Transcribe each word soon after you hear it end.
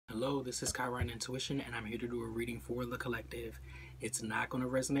Hello, this is Chiron Intuition, and I'm here to do a reading for the collective. It's not going to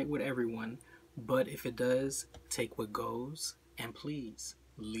resonate with everyone, but if it does, take what goes, and please,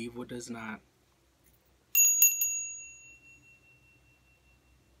 leave what does not.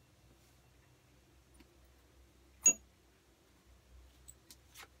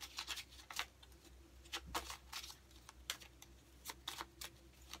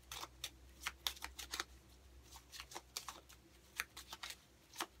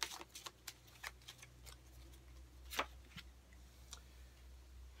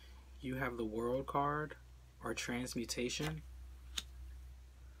 You have the World card, or Transmutation.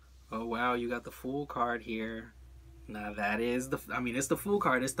 Oh wow, you got the Fool card here. Now that is it's the Fool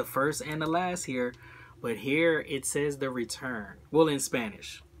card. It's the first and the last here. But here it says the Return. Well, in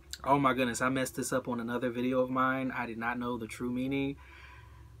Spanish. Oh my goodness, I messed this up on another video of mine. I did not know the true meaning.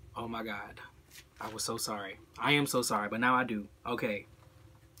 Oh my God. I was so sorry. I am so sorry, but now I do. Okay.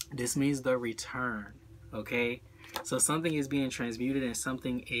 This means the return. Okay. So something is being transmuted, and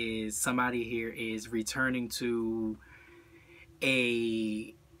somebody here is returning to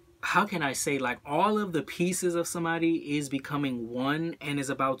a, how can I say, like all of the pieces of somebody is becoming one and is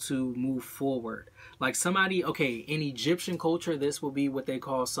about to move forward. Like somebody, okay, in Egyptian culture, this will be what they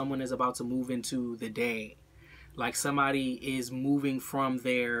call someone is about to move into the day. Like somebody is moving from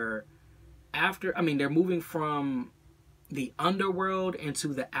they're moving from the underworld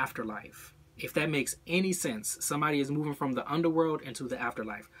into the afterlife. If that makes any sense, somebody is moving from the underworld into the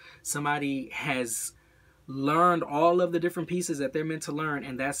afterlife. Somebody has learned all of the different pieces that they're meant to learn,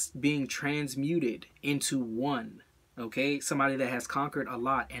 and that's being transmuted into one. Okay? Somebody that has conquered a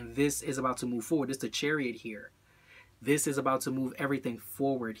lot, and this is about to move forward. This is the Chariot here. This is about to move everything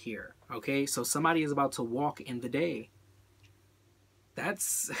forward here. Okay? So somebody is about to walk in the day.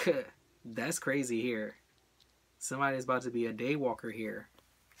 That's that's crazy here. Somebody is about to be a day walker here.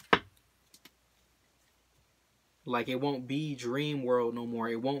 Like it won't be dream world no more.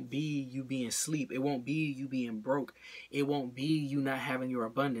 It won't be you being asleep. It won't be you being broke. It won't be you not having your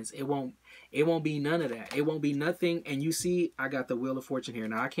abundance. It won't be none of that. It won't be nothing. And you see, I got the Wheel of Fortune here.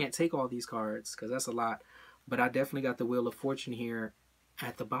 Now I can't take all these cards because that's a lot. But I definitely got the Wheel of Fortune here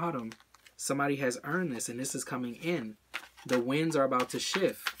at the bottom. Somebody has earned this, and this is coming in. The winds are about to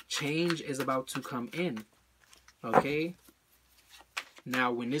shift. Change is about to come in. Okay?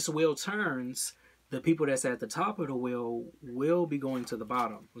 Now when this wheel turns, the people that's at the top of the wheel will be going to the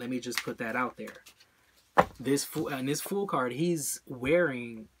bottom. Let me just put that out there. This Fool card, he's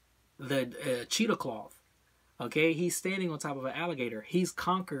wearing the cheetah cloth. Okay, he's standing on top of an alligator. He's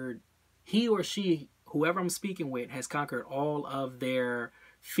conquered, he or she, whoever I'm speaking with, has conquered all of their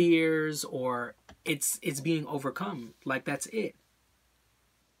fears, or it's being overcome. Like that's it.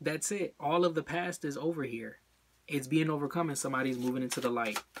 That's it. All of the past is over here. It's being overcome, and somebody's moving into the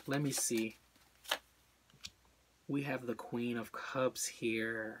light. Let me see. We have the Queen of Cups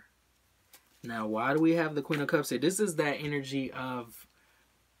here. Now, why do we have the Queen of Cups here? This is that energy of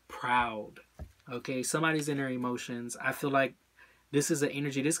proud. Okay, somebody's in their emotions. I feel like this is an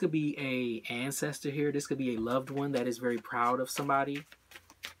energy. This could be a ancestor here. This could be a loved one that is very proud of somebody.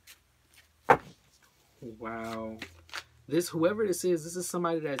 Wow. Whoever this is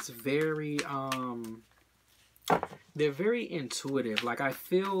somebody that's very, they're very intuitive. Like, I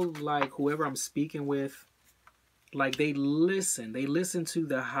feel like whoever I'm speaking with, like they listen to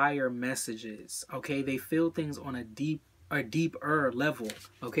the higher messages. Okay, they feel things on a deeper level.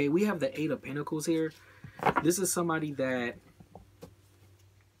 Okay, we have the Eight of Pentacles here. This is somebody that,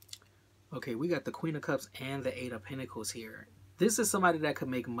 okay, we got the Queen of Cups and the Eight of Pentacles here. This is somebody that could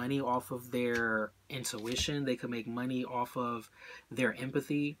make money off of their intuition. They could make money off of their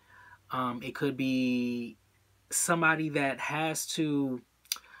empathy. It could be somebody that has to,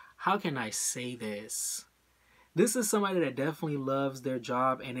 how can I say this? This is somebody that definitely loves their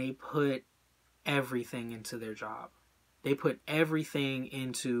job, and they put everything into their job. They put everything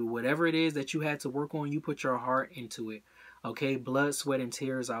into whatever it is that you had to work on. You put your heart into it. Okay? Blood, sweat, and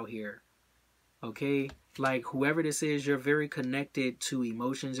tears out here. Okay? Like whoever this is, you're very connected to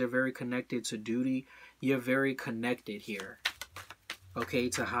emotions. You're very connected to duty. You're very connected here. Okay?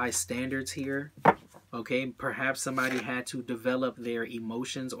 To high standards here. Okay, perhaps somebody had to develop their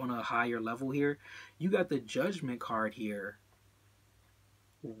emotions on a higher level here. You got the Judgment card here.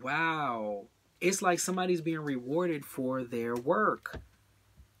 Wow. It's like somebody's being rewarded for their work.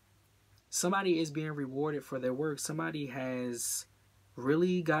 Somebody is being rewarded for their work. Somebody has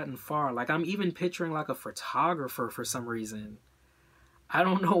really gotten far. Like I'm even picturing like a photographer for some reason. I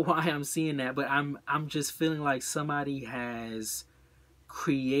don't know why I'm seeing that, but I'm just feeling like somebody has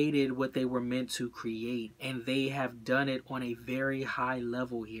created what they were meant to create, and they have done it on a very high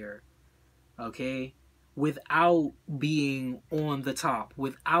level here, okay, without being on the top,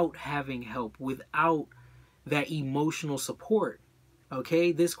 without having help, without that emotional support.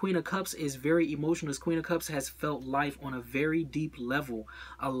 Okay, this Queen of Cups is very emotional. This Queen of Cups has felt life on a very deep level.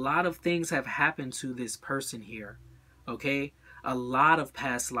 A lot of things have happened to this person here. Okay, a lot of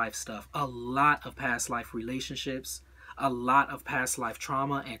past life stuff, a lot of past life relationships, a lot of past life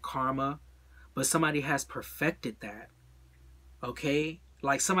trauma and karma. But somebody has perfected that. Okay,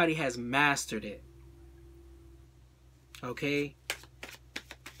 like somebody has mastered it. Okay,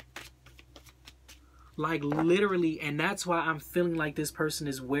 like literally, and that's why I'm feeling like this person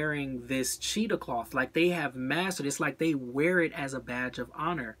is wearing this cheetah cloth. Like they have mastered. It's like they wear it as a badge of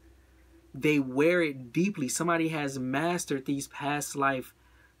honor. They wear it deeply. Somebody has mastered these past life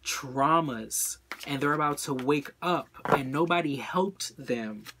traumas, and they're about to wake up, and nobody helped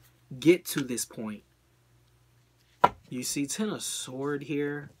them get to this point. You see 10 of Swords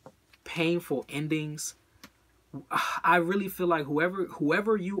here. Painful endings. I really feel like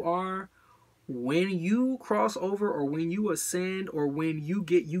whoever you are, when you cross over, or when you ascend, or when you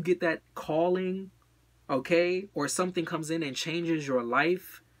get that calling, okay, or something comes in and changes your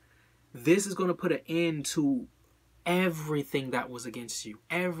life, this is going to put an end to everything that was against you.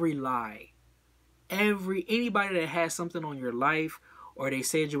 Every lie. Anybody that has something on your life, or they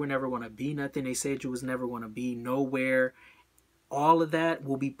said you were never going to be nothing, they said you was never going to be nowhere, all of that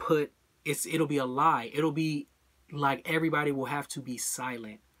will be put, it'll be a lie. It'll be like everybody will have to be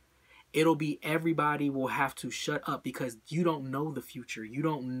silent. It'll be everybody will have to shut up, because you don't know the future. You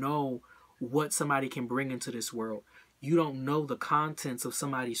don't know what somebody can bring into this world. You don't know the contents of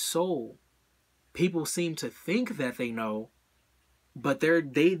somebody's soul. People seem to think that they know, but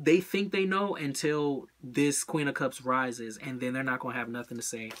they think they know until this Queen of Cups rises, and then they're not going to have nothing to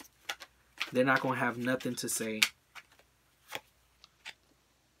say. They're not going to have nothing to say.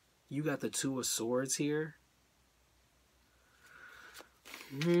 You got the Two of Swords here.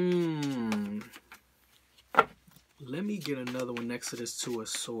 Let me get another one next to this Two of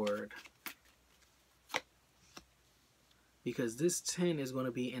Swords, because this 10 is going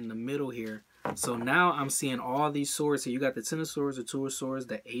to be in the middle here. So now I'm seeing all these swords here. You got the 10 of Swords, the 2 of Swords,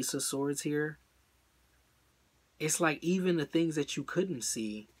 the Ace of Swords here. It's like even the things that you couldn't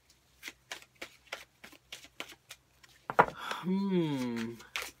see.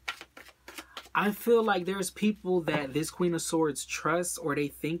 I feel like there's people that this Queen of Swords trusts, or they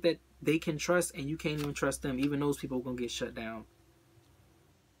think that they can trust, and you can't even trust them. Even those people are going to get shut down.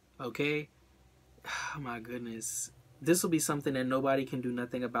 Okay? Oh my goodness. This will be something that nobody can do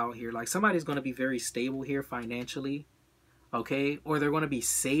nothing about here. Like somebody's going to be very stable here financially. Okay? Or they're going to be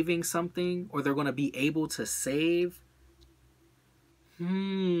saving something, or they're going to be able to save.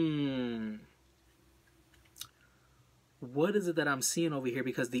 What is it that I'm seeing over here?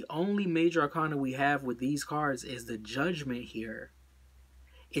 Because the only major arcana we have with these cards is the Judgment here.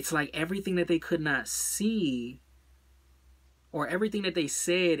 It's like everything that they could not see, or everything that they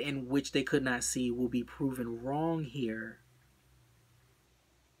said in which they could not see, will be proven wrong here.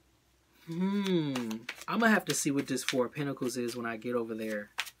 I'm going to have to see what this Four of Pentacles is when I get over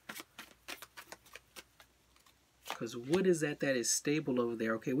there. Because what is that is stable over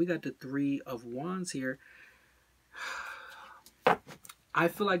there? Okay, we got the Three of Wands here. I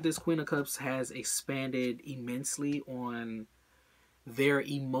feel like this Queen of Cups has expanded immensely on their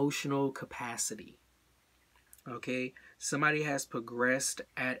emotional capacity. Okay, somebody has progressed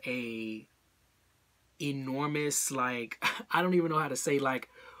at a enormous, like, I don't even know how to say, like,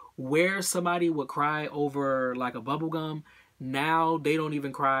 where somebody would cry over like a bubble gum, now they don't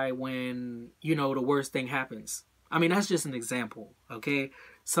even cry when, you know, the worst thing happens. I mean, that's just an example. Okay,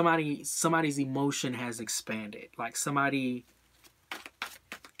 somebody's emotion has expanded. Like somebody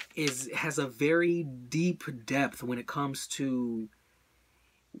has a very deep depth when it comes to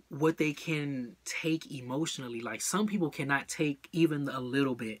what they can take emotionally. Like some people cannot take even a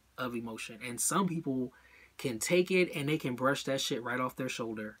little bit of emotion, and some people can take it and they can brush that shit right off their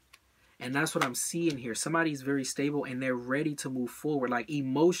shoulder. And that's what I'm seeing here. Somebody's very stable and they're ready to move forward. Like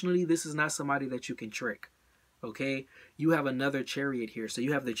emotionally, this is not somebody that you can trick. Okay, you have another Chariot here. So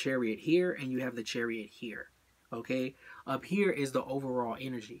you have the Chariot here and you have the Chariot here. Okay, up here is the overall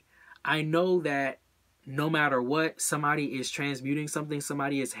energy. I know that no matter what, somebody is transmuting something.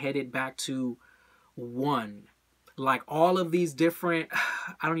 Somebody is headed back to one. Like all of these different,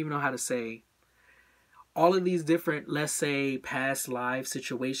 I don't even know how to say, all of these different, let's say, past life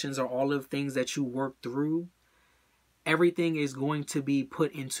situations, or all of things that you work through, everything is going to be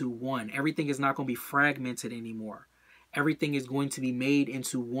put into one. Everything is not going to be fragmented anymore. Everything is going to be made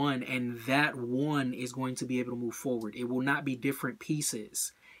into one, and that one is going to be able to move forward. It will not be different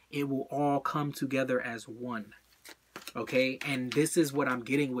pieces. It will all come together as one. Okay? And this is what I'm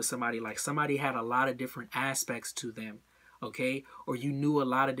getting with somebody. Like somebody had a lot of different aspects to them. Okay? Or you knew a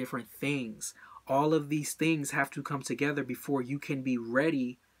lot of different things. All of these things have to come together before you can be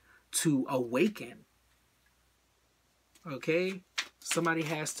ready to awaken. Okay? Somebody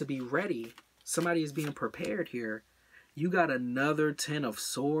has to be ready. Somebody is being prepared here. You got another 10 of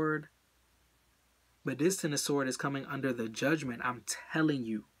sword. But this 10 of sword is coming under the judgment. I'm telling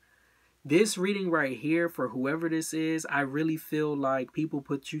you. This reading right here, for whoever this is, I really feel like people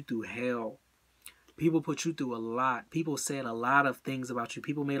put you through hell. People put you through a lot. People said a lot of things about you.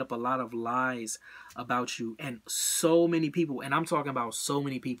 People made up a lot of lies about you. And so many people, and I'm talking about so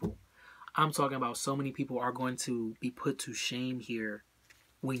many people. I'm talking about so many people are going to be put to shame here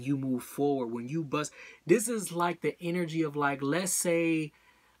when you move forward, when you bust. This is like the energy of like,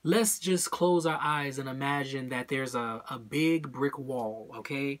 let's just close our eyes and imagine that there's a big brick wall,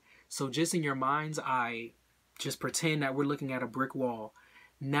 okay? So just in your mind's eye, just pretend that we're looking at a brick wall.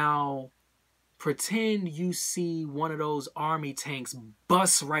 Now, pretend you see one of those army tanks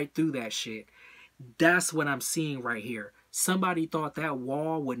bust right through that shit. That's what I'm seeing right here. Somebody thought that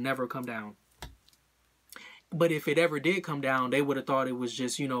wall would never come down. But if it ever did come down, they would have thought it was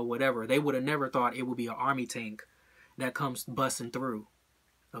just, you know, whatever. They would have never thought it would be an army tank that comes busting through.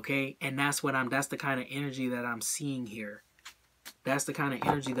 Okay? And that's the kind of energy that I'm seeing here. That's the kind of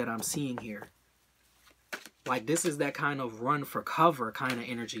energy that I'm seeing here. Like, this is that kind of run for cover kind of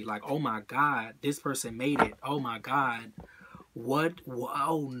energy. Like, oh my God, this person made it. Oh my God. What?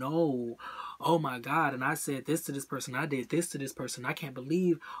 Oh no. Oh my God. And I said this to this person. I did this to this person. I can't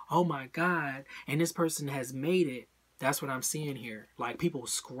believe. Oh my God. And this person has made it. That's what I'm seeing here. Like people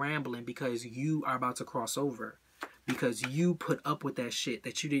scrambling because you are about to cross over. Because you put up with that shit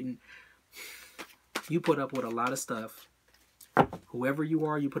that you didn't. You put up with a lot of stuff. Whoever you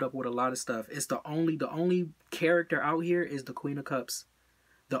are, you put up with a lot of stuff. It's the only character out here is the Queen of Cups.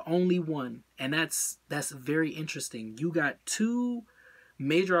 The only one. And that's very interesting. You got two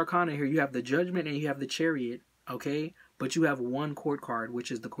major arcana here. You have the Judgment and you have the Chariot. Okay? But you have one court card,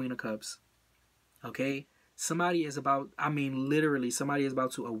 which is the Queen of Cups. Okay? Somebody is about, I mean, literally, somebody is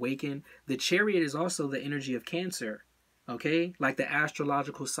about to awaken. The Chariot is also the energy of Cancer. Okay? Like the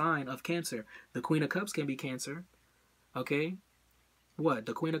astrological sign of Cancer. The Queen of Cups can be Cancer. Okay? What?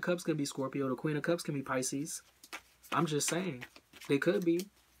 The Queen of Cups can be Scorpio. The Queen of Cups can be Pisces. I'm just saying. They could be.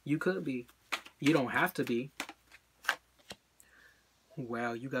 You could be. You don't have to be.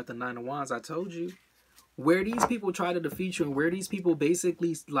 Well, you got the Nine of Wands. I told you. Where these people try to defeat you and where these people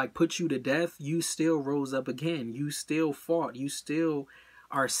basically like put you to death, you still rose up again. You still fought. You still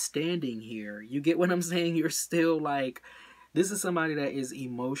are standing here. You get what I'm saying? You're still like, this is somebody that is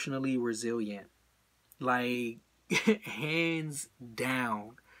emotionally resilient. Like, hands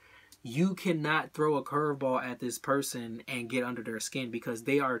down. You cannot throw a curveball at this person and get under their skin because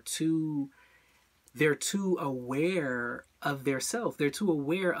they're too aware of their self. They're too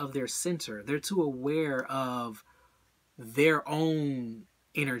aware of their center. They're too aware of their own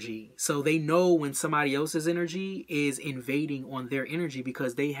energy. So they know when somebody else's energy is invading on their energy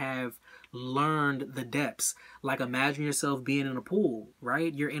because they have learned the depths. Like imagine yourself being in a pool,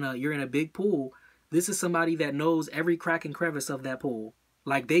 right? You're in a big pool. This is somebody that knows every crack and crevice of that pool.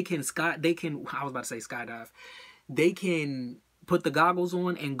 Like I was about to say skydive. They can put the goggles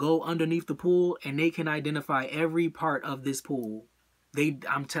on and go underneath the pool and they can identify every part of this pool.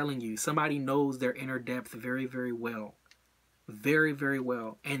 I'm telling you, somebody knows their inner depth very, very well. Very, very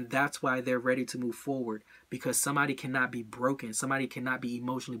well. And that's why they're ready to move forward because somebody cannot be broken. Somebody cannot be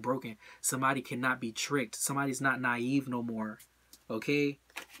emotionally broken. Somebody cannot be tricked. Somebody's not naive no more. Okay?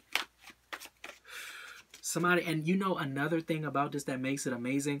 Somebody, and you know another thing about this that makes it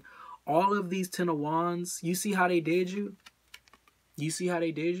amazing? All of these Ten of Wands, you see how they did you? You see how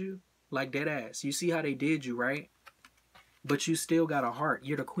they did you? Like dead ass. You see how they did you, right? But you still got a heart.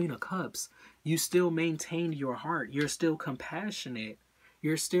 You're the Queen of Cups. You still maintained your heart. You're still compassionate.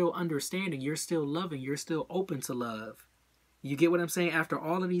 You're still understanding. You're still loving. You're still open to love. You get what I'm saying? After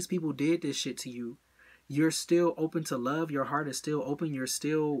all of these people did this shit to you, you're still open to love. Your heart is still open. You're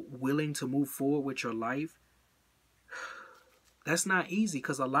still willing to move forward with your life. That's not easy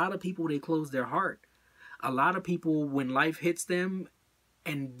because a lot of people, they close their heart. A lot of people, when life hits them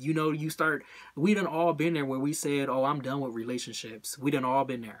and, you know, we done all been there where we said, oh, I'm done with relationships. We done all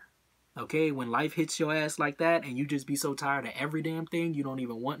been there. Okay? When life hits your ass like that and you just be so tired of every damn thing, you don't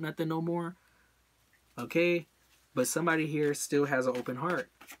even want nothing no more. Okay? But somebody here still has an open heart.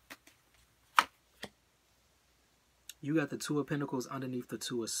 You got the Two of Pentacles underneath the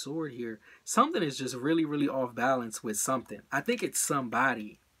Two of Swords here. Something is just really, really off balance with something. I think it's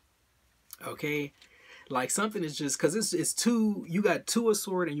somebody. Okay? Like something is just, because it's two, you got Two of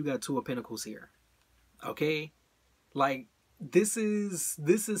Swords and you got Two of Pentacles here. Okay? Like this is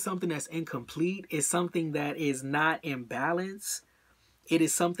something that's incomplete. It's something that is not in balance. It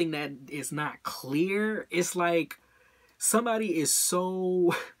is something that is not clear. It's like somebody is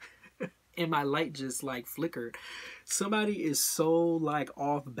so... and my light just like flickered. Somebody is so like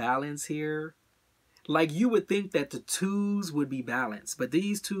off balance here. Like you would think that the twos would be balanced, but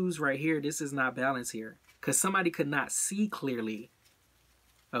these twos right here, this is not balanced here because somebody could not see clearly.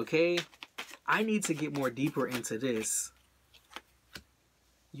 Okay, I need to get more deeper into this.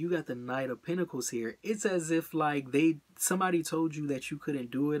 You got the Knight of Pentacles here. It's as if like somebody told you that you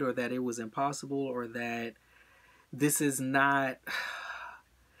couldn't do it, or that it was impossible, or that this is not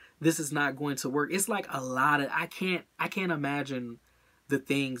going to work. It's like a lot of, I can't imagine the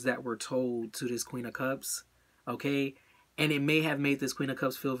things that were told to this Queen of Cups, okay? And it may have made this Queen of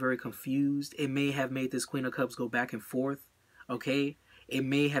Cups feel very confused. It may have made this Queen of Cups go back and forth, okay? It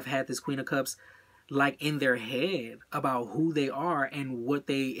may have had this Queen of Cups like in their head about who they are and what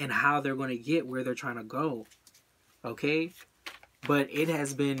they, and how they're going to get where they're trying to go, okay? But it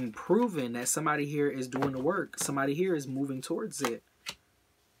has been proven that somebody here is doing the work. Somebody here is moving towards it.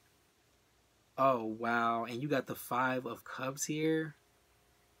 Oh, wow. And you got the Five of Cups here.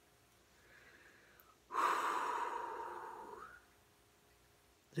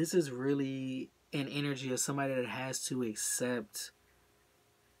 This is really an energy of somebody that has to accept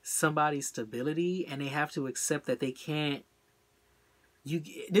somebody's stability, and they have to accept that they can't.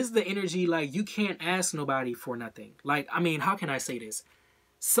 This is the energy like you can't ask nobody for nothing. Like, I mean, how can I say this?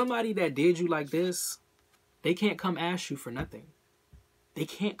 Somebody that did you like this, they can't come ask you for nothing. They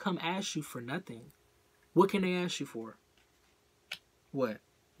can't come ask you for nothing. What can they ask you for? What?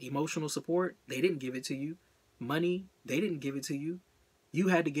 Emotional support? They didn't give it to you. Money? They didn't give it to you. You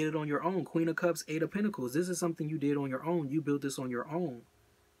had to get it on your own. Queen of Cups, Eight of Pentacles. This is something you did on your own. You built this on your own.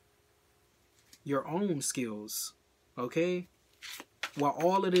 Your own skills. Okay? While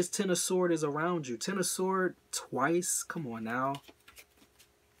all of this Ten of Swords is around you. Ten of Swords twice? Come on now.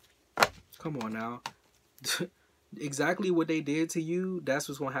 Come on now. Exactly what they did to you, that's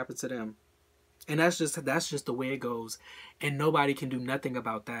what's going to happen to them. And that's just the way it goes. And nobody can do nothing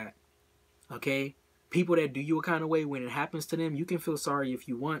about that. Okay? People that do you a kind of way, when it happens to them, you can feel sorry if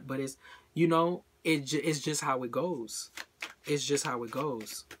you want, but it's, you know, it's just how it goes. It's just how it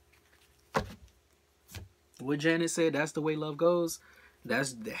goes. What Janet said, that's the way love goes.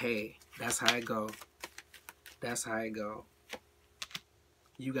 Hey, that's how it go. That's how it go.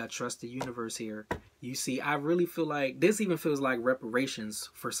 You got trust the universe here. You see, I really feel like this even feels like reparations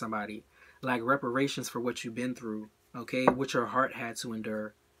for somebody. Like reparations for what you've been through. Okay? What your heart had to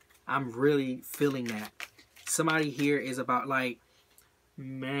endure. I'm really feeling that. Somebody here is about like,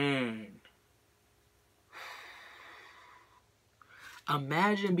 man.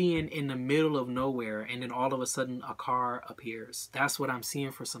 Imagine being in the middle of nowhere and then all of a sudden a car appears. That's what I'm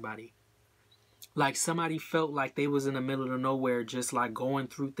seeing for somebody. Like somebody felt like they was in the middle of nowhere just like going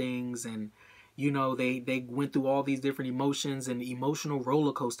through things, and you know, they went through all these different emotions and emotional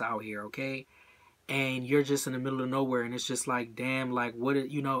roller coaster out here, okay? And you're just in the middle of nowhere, and it's just like, damn, like what,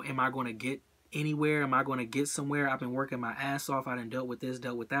 you know, am I going to get anywhere? Am I going to get somewhere? I've been working my ass off. I done dealt with this,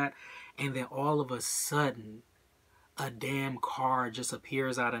 dealt with that. And then all of a sudden, a damn car just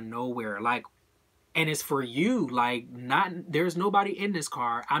appears out of nowhere. Like, and it's for you. Like, there's nobody in this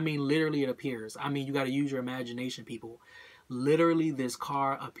car. I mean, literally it appears. I mean, you got to use your imagination, people. Literally, this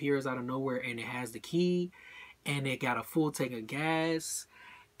car appears out of nowhere, and it has the key, and it got a full tank of gas,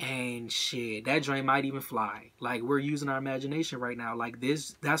 and shit, that joint might even fly. Like, we're using our imagination right now. Like,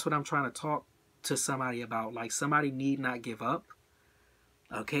 that's what I'm trying to talk to somebody about. Like, somebody need not give up,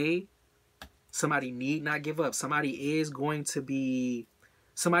 okay? Somebody need not give up. Somebody's going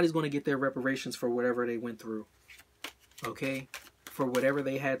to get their reparations for whatever they went through, okay? For whatever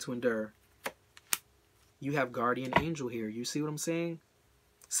they had to endure. You have guardian angel here. You see what I'm saying?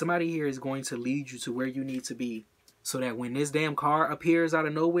 Somebody here is going to lead you to where you need to be, so that when this damn car appears out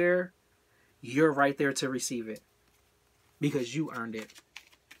of nowhere, you're right there to receive it. Because you earned it.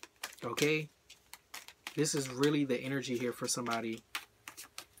 Okay? This is really the energy here for somebody.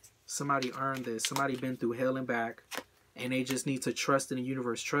 Somebody earned this. Somebody been through hell and back. And they just need to trust in the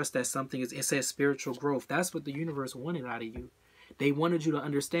universe. Trust that something is, it says spiritual growth. That's what the universe wanted out of you. They wanted you to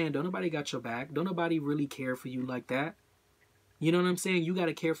understand, don't nobody got your back. Don't nobody really care for you like that. You know what I'm saying? You got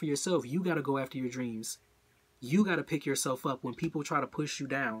to care for yourself. You got to go after your dreams. You got to pick yourself up when people try to push you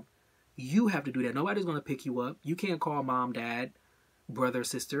down. You have to do that. Nobody's going to pick you up. You can't call mom, dad, brother,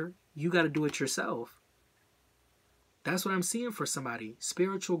 sister. You got to do it yourself. That's what I'm seeing for somebody.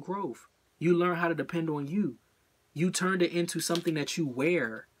 Spiritual growth. You learn how to depend on you. You turned it into something that you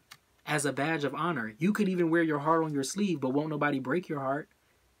wear as a badge of honor. You could even wear your heart on your sleeve, but won't nobody break your heart.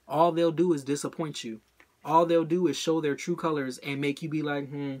 All they'll do is disappoint you. All they'll do is show their true colors and make you be like,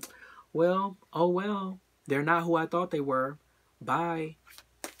 well, oh well, they're not who I thought they were. Bye.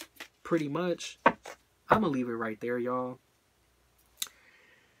 Pretty much. I'm going to leave it right there, y'all.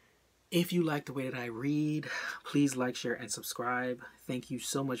 If you like the way that I read, please like, share, and subscribe. Thank you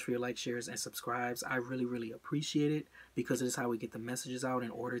so much for your likes, shares, and subscribes. I really, really appreciate it because it is how we get the messages out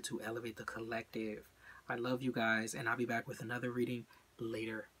in order to elevate the collective. I love you guys, and I'll be back with another reading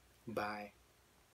later. Bye.